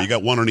tug of war. You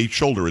got one on each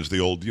shoulder is the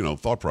old,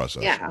 thought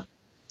process. Yeah.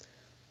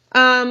 But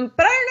I don't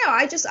know.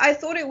 I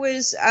thought it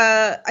was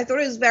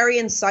very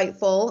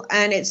insightful,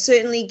 and it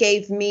certainly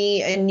gave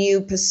me a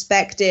new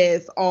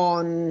perspective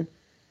on.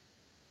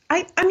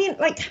 I mean,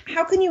 like,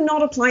 how can you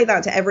not apply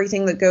that to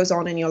everything that goes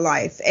on in your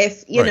life?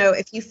 If,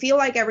 if you feel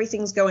like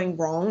everything's going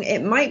wrong,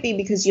 it might be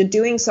because you're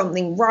doing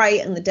something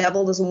right and the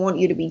devil doesn't want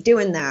you to be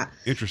doing that.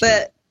 Interesting.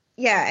 But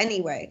yeah,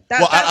 anyway.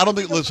 I don't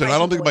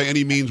think by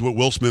any means what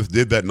Will Smith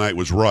did that night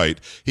was right.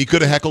 He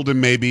could have heckled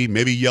him maybe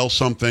yell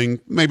something,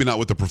 maybe not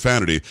with the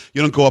profanity.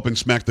 You don't go up and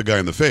smack the guy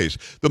in the face.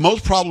 The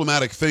most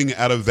problematic thing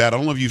out of that, I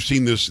don't know if you've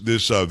seen this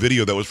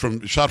video that was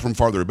shot from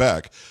farther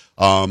back,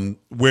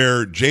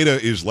 where Jada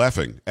is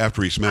laughing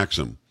after he smacks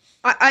him.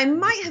 I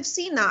might have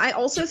seen that. I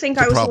also think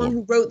I was the one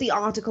who wrote the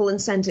article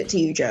and sent it to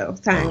you, Joe.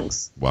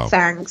 Thanks. Wow.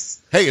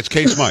 Thanks. Hey, it's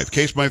Kay Smythe.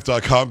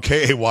 KaySmythe.com,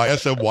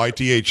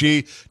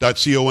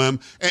 KAYSMYTHE.com.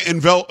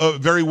 And a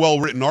very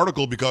well-written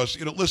article because,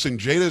 listen,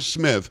 Jada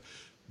Smith,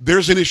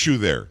 there's an issue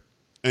there.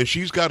 And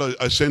she's got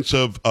a sense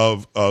of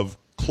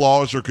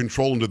claws or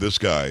control into this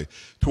guy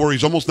to where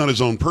he's almost not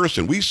his own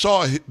person. We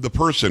saw the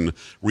person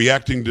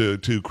reacting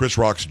to Chris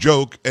Rock's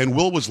joke, and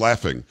Will was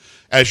laughing,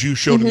 as you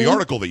showed in the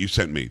article that you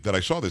sent me that I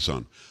saw this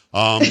on.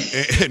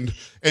 And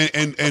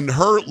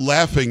her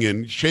laughing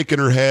and shaking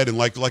her head and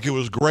like it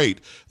was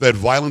great that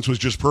violence was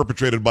just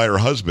perpetrated by her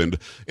husband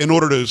in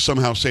order to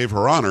somehow save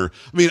her honor.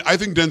 I mean, I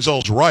think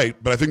Denzel's right,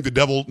 but I think the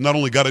devil not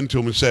only got into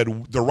him and said,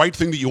 the right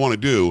thing that you want to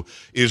do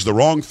is the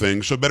wrong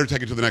thing, so better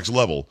take it to the next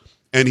level.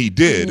 And he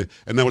did,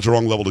 and that was the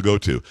wrong level to go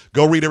to.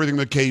 Go read everything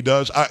that Kay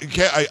does.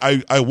 Kay,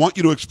 I want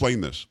you to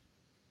explain this.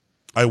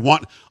 I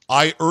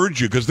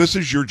urge you, because this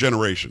is your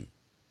generation.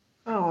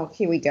 Oh,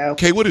 here we go.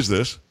 Kay, what is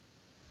this?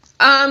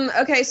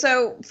 Okay,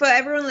 so for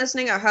everyone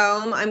listening at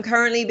home, I'm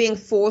currently being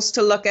forced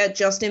to look at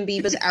Justin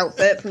Bieber's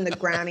outfit from the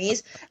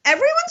Grammys.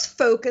 Everyone's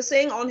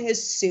focusing on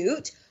his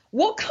suit.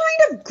 What kind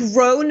of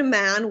grown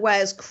man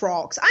wears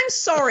Crocs? I'm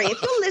sorry, if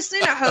you're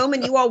listening at home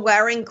and you are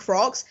wearing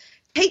Crocs,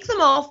 take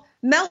them off,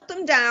 melt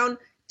them down,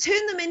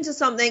 turn them into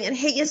something and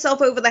hit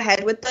yourself over the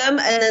head with them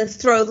and then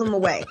throw them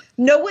away.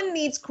 No one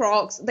needs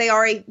Crocs. They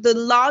are the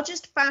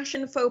largest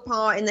fashion faux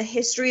pas in the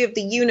history of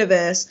the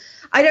universe.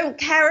 I don't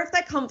care if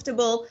they're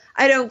comfortable.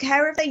 I don't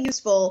care if they're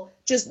useful.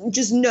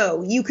 Just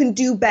know you can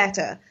do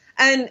better.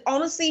 And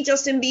honestly,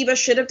 Justin Bieber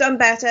should have done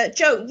better.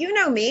 Joe, you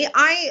know me.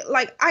 I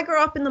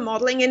grew up in the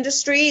modeling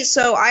industry,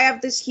 so I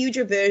have this huge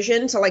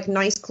aversion to like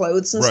nice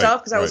clothes and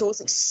stuff because I was always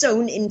like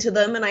sewn into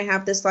them, and I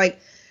have this like,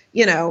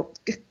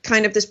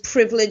 kind of this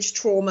privileged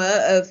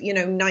trauma of,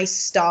 nice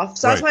stuff.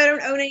 So that's why I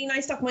don't own any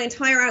nice stuff. My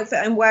entire outfit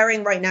I'm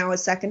wearing right now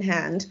is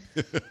secondhand.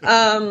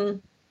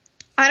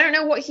 I don't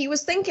know what he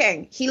was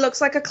thinking. He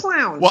looks like a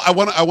clown. Well, I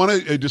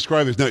want to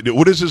describe this. Now,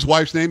 what is his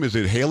wife's name? Is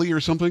it Haley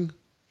or something?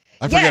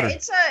 I forget her.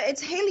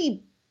 It's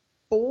Haley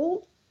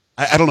Ball.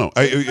 I don't know.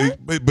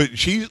 But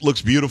she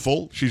looks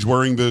beautiful. She's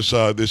wearing this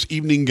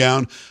evening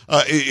gown.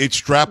 It's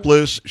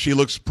strapless. She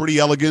looks pretty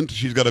elegant.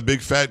 She's got a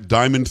big fat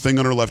diamond thing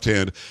on her left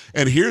hand.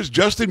 And here's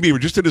Justin Bieber,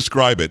 just to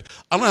describe it.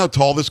 I don't know how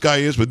tall this guy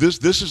is, but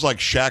this is like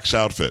Shaq's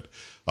outfit.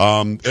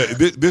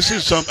 This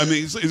is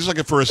it's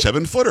like for a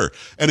 7-footer,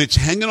 and it's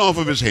hanging off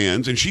of his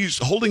hands, and she's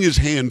holding his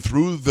hand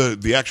through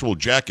the actual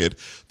jacket.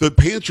 The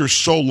pants are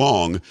so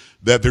long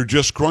that they're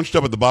just scrunched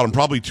up at the bottom,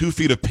 probably 2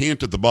 feet of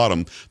pant at the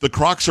bottom. The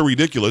Crocs are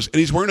ridiculous, and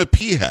he's wearing a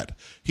pea hat.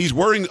 He's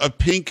wearing a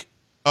pink,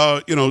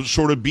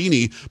 sort of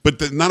beanie,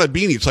 but not a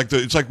beanie.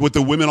 It's like what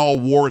the women all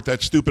wore at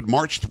that stupid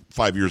march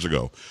 5 years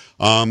ago.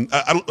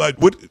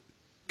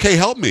 Kay,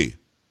 help me,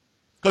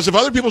 because if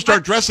other people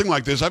start dressing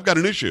like this, I've got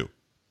an issue.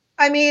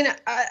 I mean,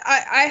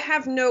 I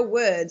have no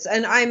words,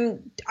 and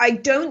I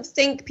don't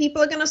think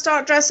people are going to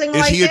start dressing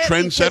like it. Is he a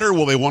trendsetter?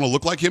 Will they want to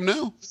look like him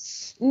now?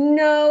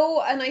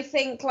 No, and I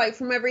think, like,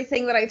 from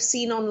everything that I've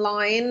seen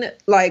online,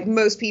 like,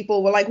 most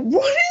people were like,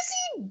 what is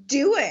he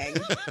doing?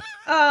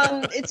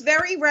 It's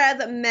very rare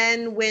that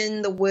men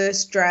win the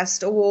worst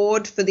dressed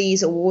award for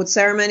these award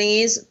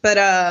ceremonies, but,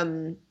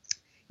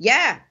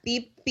 yeah,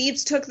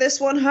 Biebs took this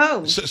one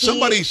home.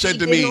 Somebody said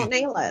to me,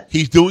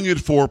 he's doing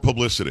it for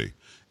publicity.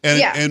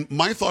 And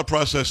my thought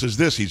process is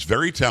this. He's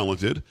very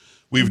talented.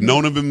 We've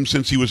known of him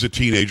since he was a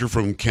teenager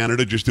from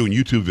Canada, just doing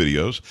YouTube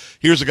videos.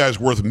 Here's a guy who's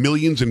worth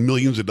millions and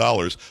millions of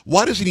dollars.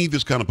 Why does he need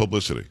this kind of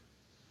publicity?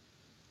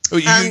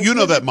 You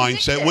know that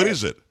mindset. Addictive. What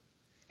is it?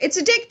 It's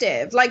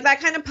addictive. Like, that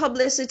kind of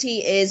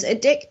publicity is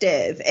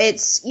addictive.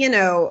 It's,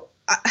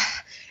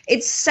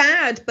 it's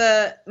sad,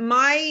 but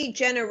my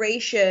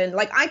generation,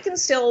 like I can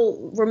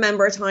still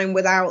remember a time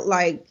without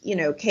like,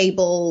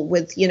 cable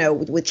with,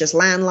 with just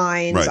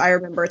landlines. Right. I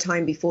remember a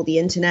time before the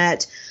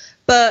internet,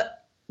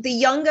 but the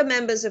younger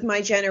members of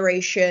my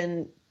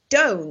generation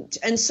don't.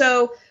 And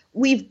so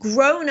we've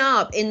grown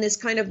up in this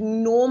kind of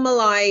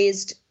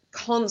normalized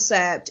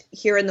concept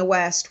here in the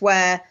West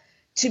where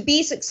to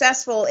be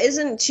successful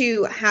isn't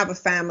to have a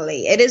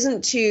family. It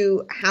isn't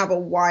to have a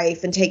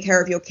wife and take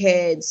care of your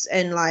kids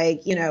and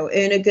like,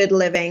 earn a good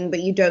living,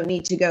 but you don't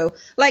need to go.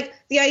 Like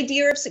the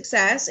idea of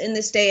success in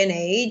this day and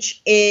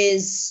age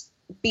is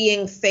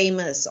being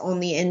famous on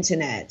the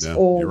internet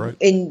or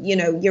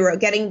you're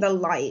getting the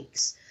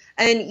likes.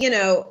 And,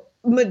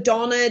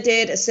 Madonna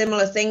did a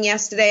similar thing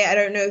yesterday. I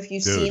don't know if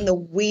you've seen the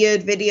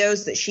weird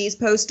videos that she's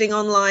posting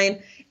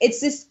online. It's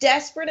this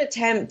desperate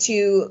attempt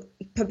to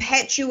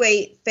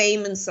perpetuate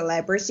fame and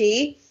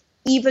celebrity,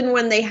 even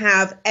when they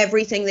have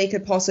everything they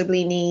could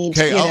possibly need.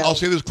 Okay, I'll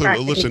say this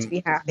clearly.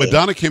 Listen,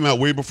 Madonna came out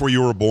way before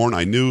you were born.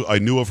 I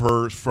knew of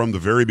her from the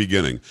very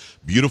beginning.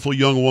 Beautiful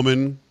young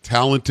woman,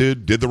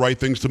 talented, did the right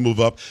things to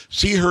move up.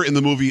 See her in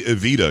the movie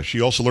Evita.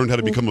 She also learned how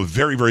to become a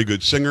very, very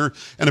good singer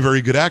and a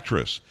very good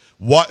actress.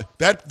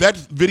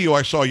 That video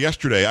I saw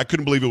yesterday, I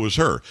couldn't believe it was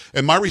her.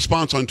 And my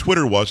response on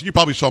Twitter was, you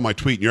probably saw my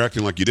tweet and you're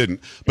acting like you didn't,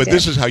 but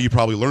this is how you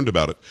probably learned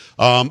about it.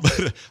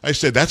 But I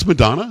said, that's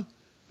Madonna?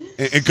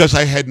 Because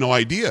I had no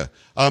idea.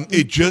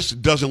 It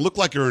just doesn't look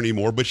like her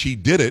anymore, but she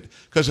did it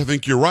because I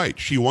think you're right.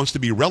 She wants to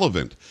be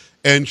relevant.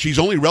 And she's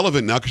only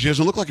relevant now because she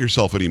doesn't look like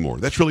herself anymore.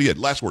 That's really it.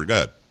 Last word, go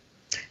ahead.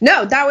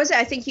 No, that was it.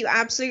 I think you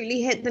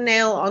absolutely hit the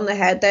nail on the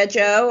head there,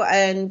 Joe.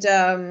 And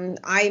I'm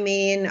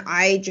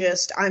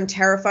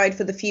terrified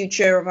for the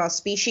future of our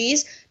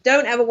species.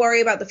 Don't ever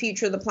worry about the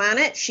future of the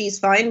planet. She's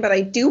fine, but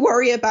I do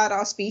worry about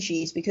our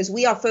species because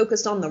we are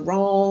focused on the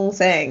wrong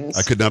things.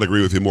 I could not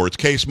agree with you more. It's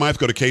Kay Smythe.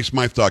 Go to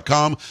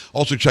kaysmythe.com.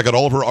 Also check out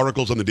all of her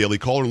articles on the Daily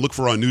Caller and look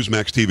for her on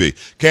Newsmax TV.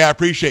 Kay, I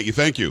appreciate you.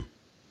 Thank you.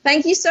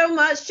 Thank you so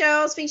much,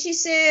 Joe. Speak to you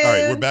soon. All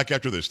right, we're back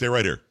after this. Stay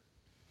right here.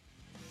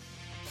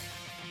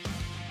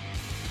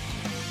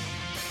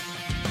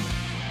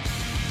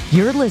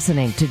 You're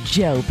listening to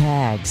Joe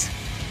Pags.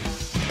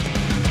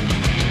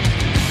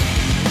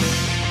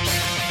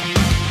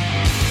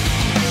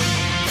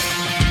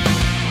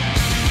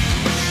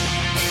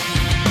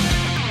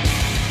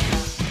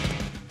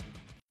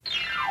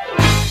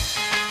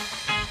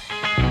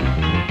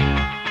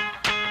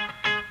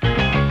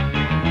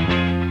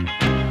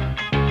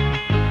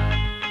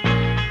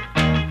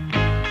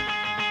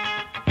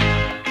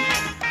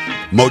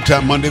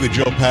 Motown Monday, the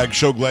Joe Pags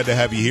Show. Glad to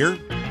have you here.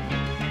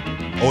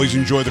 Always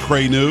enjoy the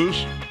Cray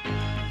News.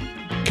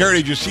 Carrie,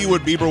 did you see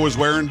what Bieber was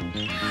wearing?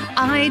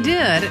 I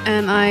did,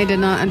 and I did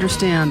not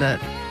understand it.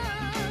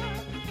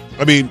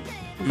 I mean,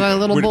 the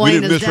little boy we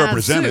in didn't his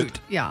misrepresent dad's it.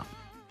 suit. Yeah.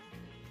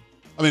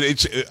 I mean,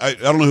 I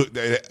don't know.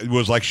 It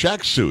was like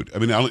Shaq's suit. I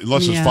mean,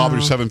 unless his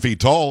father's 7 feet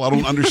tall, I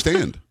don't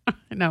understand.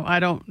 No, I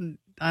don't get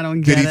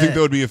it. Did he think that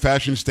would be a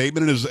fashion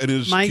statement? And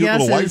his My cute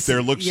little guess wife is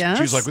there looks. yes.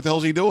 She's like, "What the hell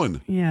is he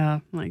doing?" Yeah,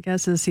 my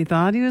guess is he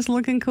thought he was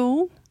looking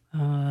cool.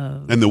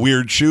 And the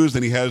weird shoes.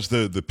 Then he has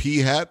the pea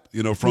hat.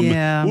 From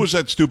who was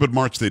that stupid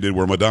march they did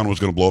where Madonna was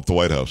going to blow up the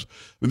White House? I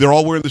mean, they're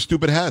all wearing the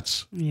stupid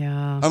hats.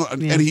 Yeah.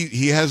 And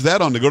he has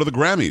that on to go to the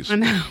Grammys. I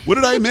know. What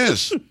did I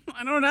miss?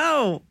 I don't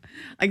know.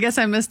 I guess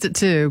I missed it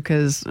too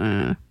because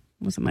it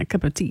wasn't my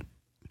cup of tea.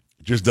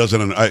 Just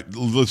doesn't.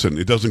 Listen,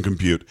 it doesn't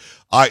compute.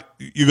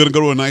 You're going to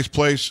go to a nice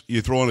place.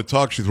 You throw on a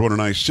tux. You throw on a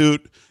nice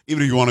suit.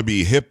 Even if you want to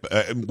be hip,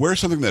 wear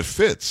something that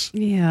fits.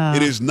 Yeah.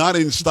 It is not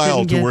in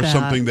style to wear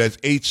something that's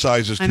 8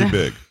 sizes too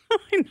big.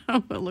 I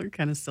know. It looked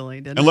kind of silly,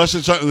 didn't it? Unless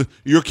it's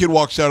your kid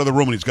walks out of the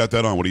room and he's got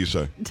that on. What do you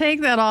say?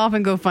 Take that off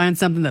and go find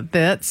something that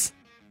fits.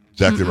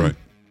 Exactly right.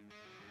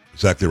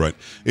 Exactly right.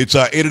 It's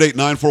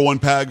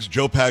 888-941-PAGS,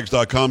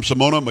 joepags.com.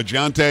 Simona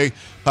Majante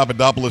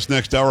Papadopoulos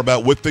next hour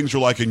about what things are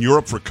like in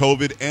Europe for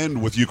COVID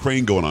and with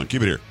Ukraine going on.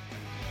 Keep it here.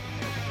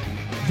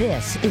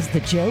 This is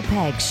the Joe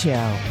Pags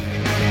Show.